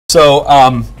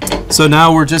So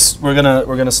now we're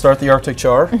gonna start the Arctic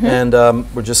char, and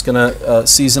we're just gonna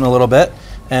season a little bit,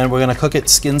 and we're gonna cook it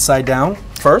skin side down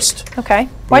first. Okay.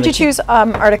 Why'd you choose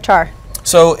Arctic char?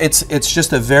 So it's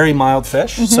just a very mild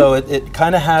fish. So it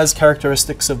kind of has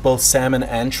characteristics of both salmon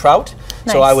and trout.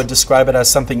 Nice. So I would describe it as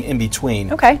something in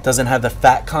between. Okay. It doesn't have the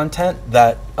fat content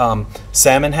that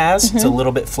salmon has. It's a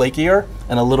little bit flakier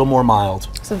and a little more mild.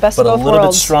 So the best but of both a little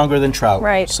worlds. bit stronger than trout.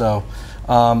 Right. So,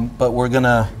 but we're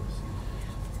gonna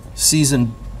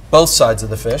season both sides of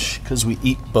the fish because we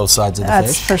eat both sides of the fish.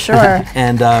 That's for sure.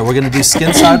 And we're gonna do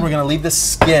skin side. We're gonna leave the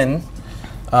skin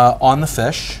on the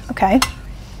fish. Okay.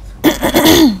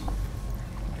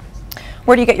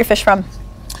 Where do you get your fish from?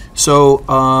 So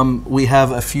we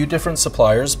have a few different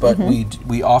suppliers, but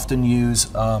we often use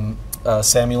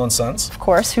Samuel and Sons. Of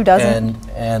course, who doesn't?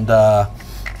 And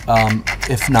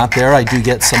if not there, I do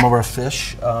get some of our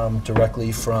fish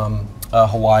directly from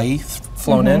Hawaii,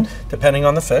 flown in, depending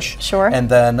on the fish. Sure. And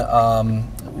then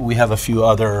we have a few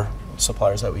other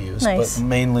suppliers that we use, Nice. but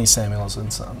mainly Samuel's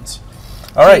and Sons.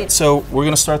 All right, so we're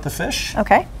going to start the fish.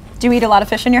 Okay. Do you eat a lot of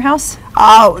fish in your house?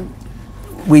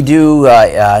 We do,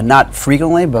 not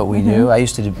frequently, but we do. I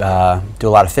used to do a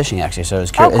lot of fishing, actually, so I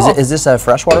was curious. cool. Is this a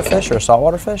freshwater fish or a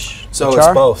saltwater fish? So the it's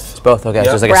char? both. It's both, okay. Yep.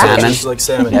 So it's like a Brackish. salmon? It's like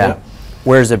salmon, Yeah. yeah.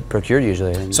 Where is it procured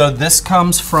usually? So this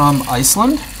comes from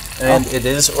Iceland, and it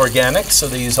is organic, so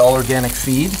they use all organic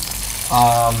feed,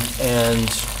 and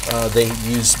they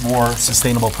use more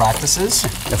sustainable practices.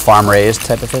 A farm-raised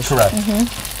type of fish? Correct.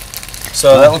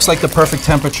 So that looks like the perfect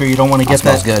temperature. You don't want to get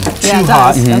that smells good. too Yeah, it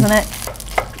hot. does, doesn't it?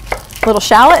 A little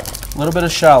shallot? A little bit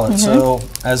of shallot. So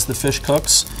as the fish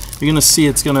cooks, you're going to see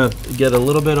it's going to get a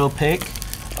little bit opaque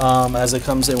as it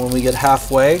comes in. When we get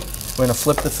halfway, we're going to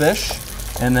flip the fish,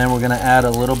 and then we're going to add a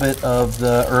little bit of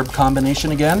the herb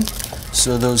combination again,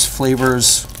 so those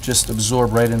flavors just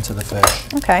absorb right into the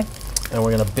fish. Okay. And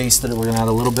we're going to baste it. We're going to add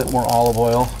a little bit more olive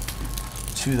oil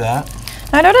to that.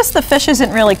 I noticed the fish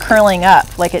isn't really curling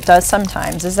up like it does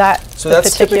sometimes. Is that So the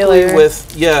that's particular? typically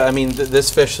with, yeah, I mean, this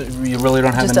fish, you really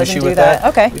don't have Just an doesn't issue do with that.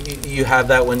 that. Okay. You have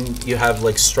that when you have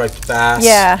like striped bass,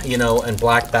 Yeah. you know, and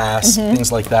black bass, things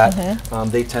like that.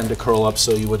 They tend to curl up,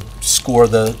 so you would score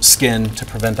the skin to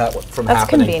prevent that from That's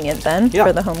happening. convenient then Yeah.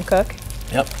 for the home cook.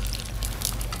 Yep.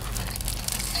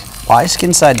 Why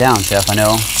skin side down, Chef? I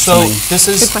know. So this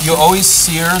is, you always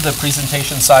sear the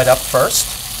presentation side up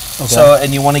first. So,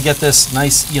 and you want to get this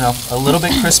nice, you know, a little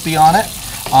bit crispy on it.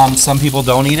 Some people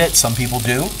don't eat it, some people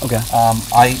do. Okay.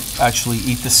 I actually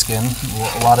eat the skin.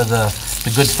 A lot of the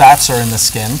good fats are in the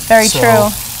skin. Very true.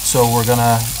 So we're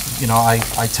gonna, you know,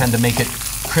 I tend to make it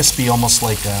crispy, almost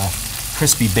like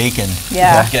crispy bacon.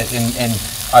 Yeah. And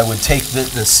I would take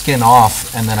the skin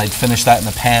off, and then I'd finish that in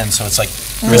the pan, so it's like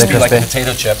crispy like a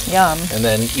potato chip. Yum. And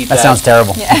then eat That sounds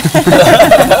terrible.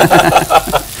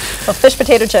 Well, fish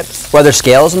potato chips. Were there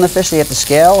scales in the fish that you have to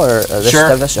scale, or this Sure.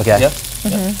 type of fish? Okay. Yep.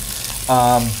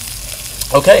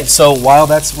 Okay, so while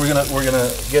that's, we're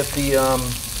gonna get the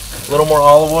little more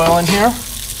olive oil in here.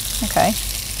 Okay.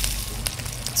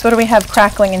 So what do we have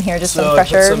crackling in here? Just some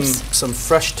fresh I put herbs? some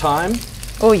fresh thyme,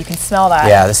 Oh, you can smell that.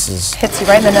 Yeah, this is. Hits you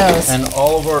right in the nose. and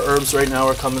all of our herbs right now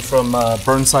are coming from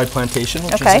Burnside Plantation,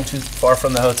 which Okay. isn't too far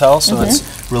from the hotel. So it's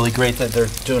really great that they're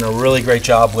doing a really great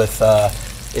job with.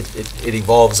 It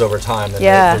evolves over time, and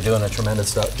Yeah. they're doing a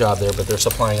tremendous job there. But they're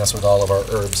supplying us with all of our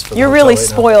herbs. For the You're hotel really right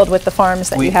now. spoiled with the farms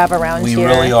that you have around we here.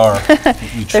 really are. We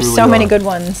There's truly so many are. good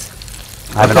ones.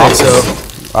 I have an Okay,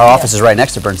 office. Our office is right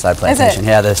next to Burnside Plantation.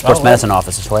 Yeah, the sports wow. medicine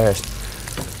office is hilarious.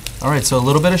 All right, so a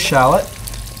little bit of shallot,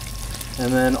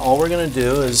 and then all we're gonna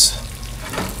do is,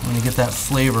 when you get that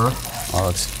flavor, Oh,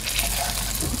 it's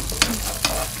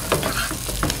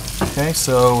okay,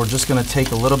 so we're just gonna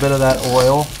take a little bit of that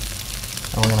oil,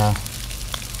 and we're gonna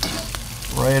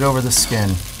right over the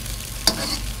skin.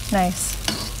 Nice.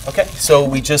 Okay, so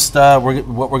we just,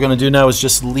 what we're gonna do now is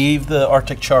just leave the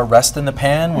Arctic char rest in the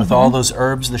pan with all those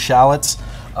herbs, the shallots,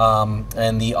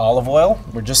 and the olive oil.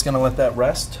 We're just gonna let that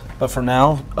rest. But for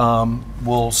now,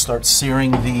 we'll start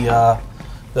searing the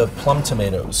plum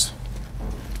tomatoes.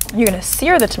 You're going to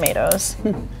sear the tomatoes.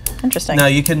 Interesting. Now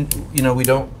you can, you know, we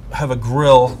don't have a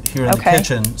grill here in the Okay.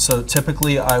 kitchen, so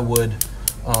typically I would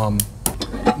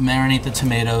marinate the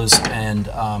tomatoes and,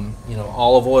 you know,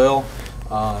 olive oil,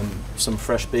 some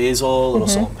fresh basil, a little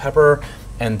salt and pepper,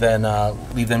 and then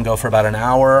leave them go for about an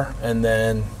hour, and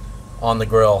then on the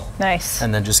grill. Nice.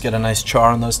 And then just get a nice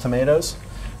char on those tomatoes.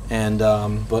 And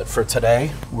but for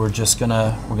today, we're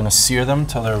gonna sear them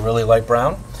till they're really light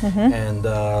brown, and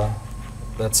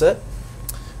that's it.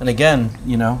 And again,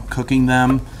 you know, cooking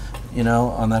them, you know,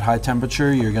 on that high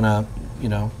temperature, you're gonna, you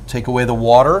know, take away the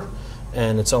water,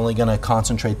 and it's only going to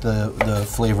concentrate the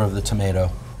flavor of the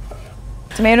tomato.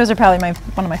 Tomatoes are probably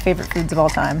one of my favorite foods of all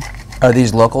time. Are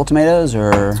these local tomatoes,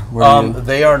 or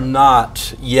They are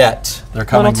not yet. They're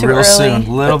coming too real early. soon.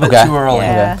 A little bit Okay. too early.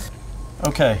 Yeah.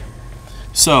 Okay,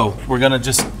 so we're going to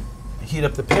just heat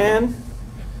up the pan,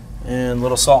 and a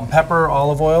little salt and pepper,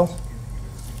 olive oil,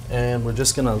 and we're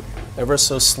just going to ever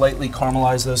so slightly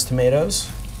caramelize those tomatoes.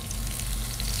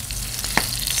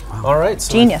 Wow. All right,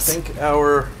 so Genius. I think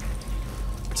our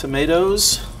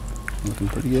tomatoes Looking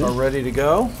pretty good. are ready to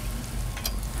go.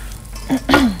 Let's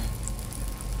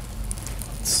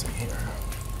see here.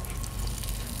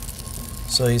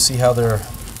 So you see how they're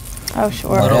Oh, a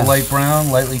sure. little Yeah. light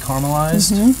brown, lightly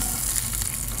caramelized.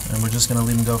 And we're just going to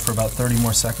leave them go for about 30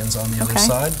 more seconds on the other Okay.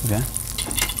 side. Okay.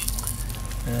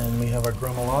 And we have our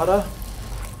gremolata.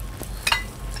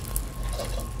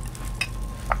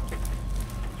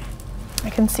 I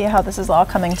can see how this is all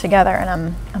coming together,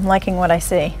 and I'm liking what I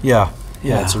see. Yeah,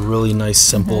 Yeah. it's a really nice,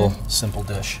 simple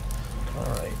dish. All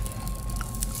right.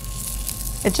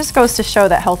 It just goes to show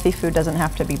that healthy food doesn't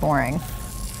have to be boring.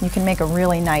 You can make a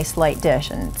really nice light dish,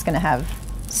 and it's going to have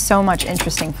so much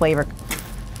interesting flavor.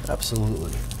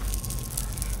 Absolutely.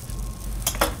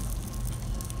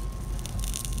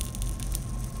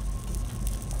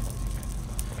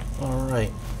 All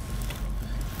right.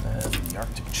 And the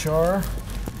Arctic char.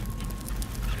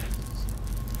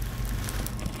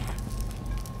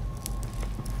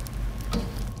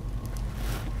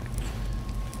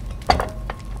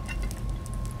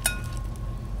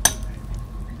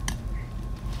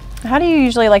 How do you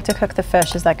usually like to cook the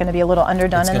fish? Is that going to be a little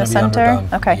underdone It's in the gonna be center?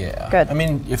 underdone. Okay, Yeah. good. I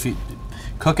mean, if you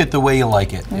cook it the way you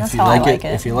like it. That's If you how I like like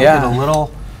it. if you like Yeah. it a little,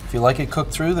 if you like it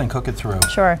cooked through, then cook it through.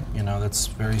 Sure. You know, that's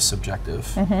very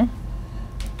subjective.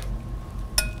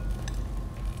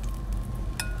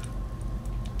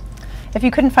 If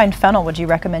you couldn't find fennel, would you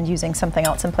recommend using something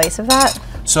else in place of that?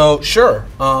 So sure,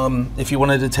 if you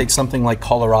wanted to take something like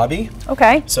kohlrabi,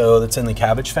 Okay. so that's in the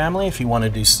cabbage family, if you want to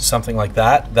do something like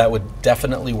that, that would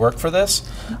definitely work for this.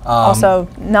 Also,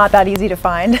 not that easy to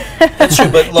find. That's true,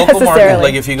 but local market, necessarily.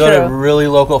 like if you go to True. really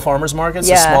local farmers markets,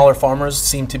 the Yeah. smaller farmers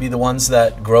seem to be the ones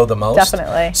that grow the most.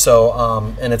 Definitely.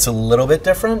 So, and it's a little bit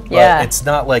different, but Yeah. it's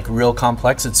not like real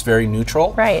complex, it's very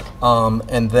neutral. Right.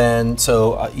 And then,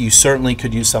 so you certainly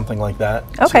could use something like that.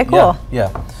 Okay, So, cool. Yeah.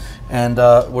 And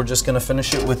we're just going to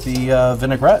finish it with the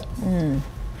vinaigrette.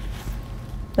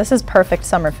 This is perfect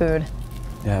summer food.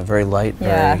 Yeah, very light,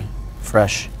 Yeah. very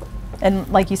fresh. And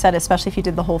like you said, especially if you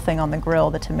did the whole thing on the grill,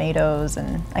 the tomatoes,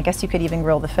 and I guess you could even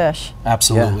grill the fish.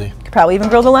 Absolutely. You could probably even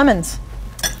grill the lemons.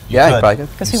 Yeah, you could. probably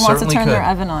could. Because You who wants to certainly turn their could.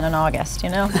 oven on in August, you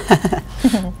know?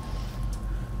 All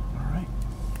right.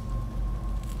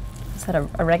 Is that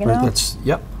oregano?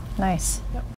 Yep. Nice.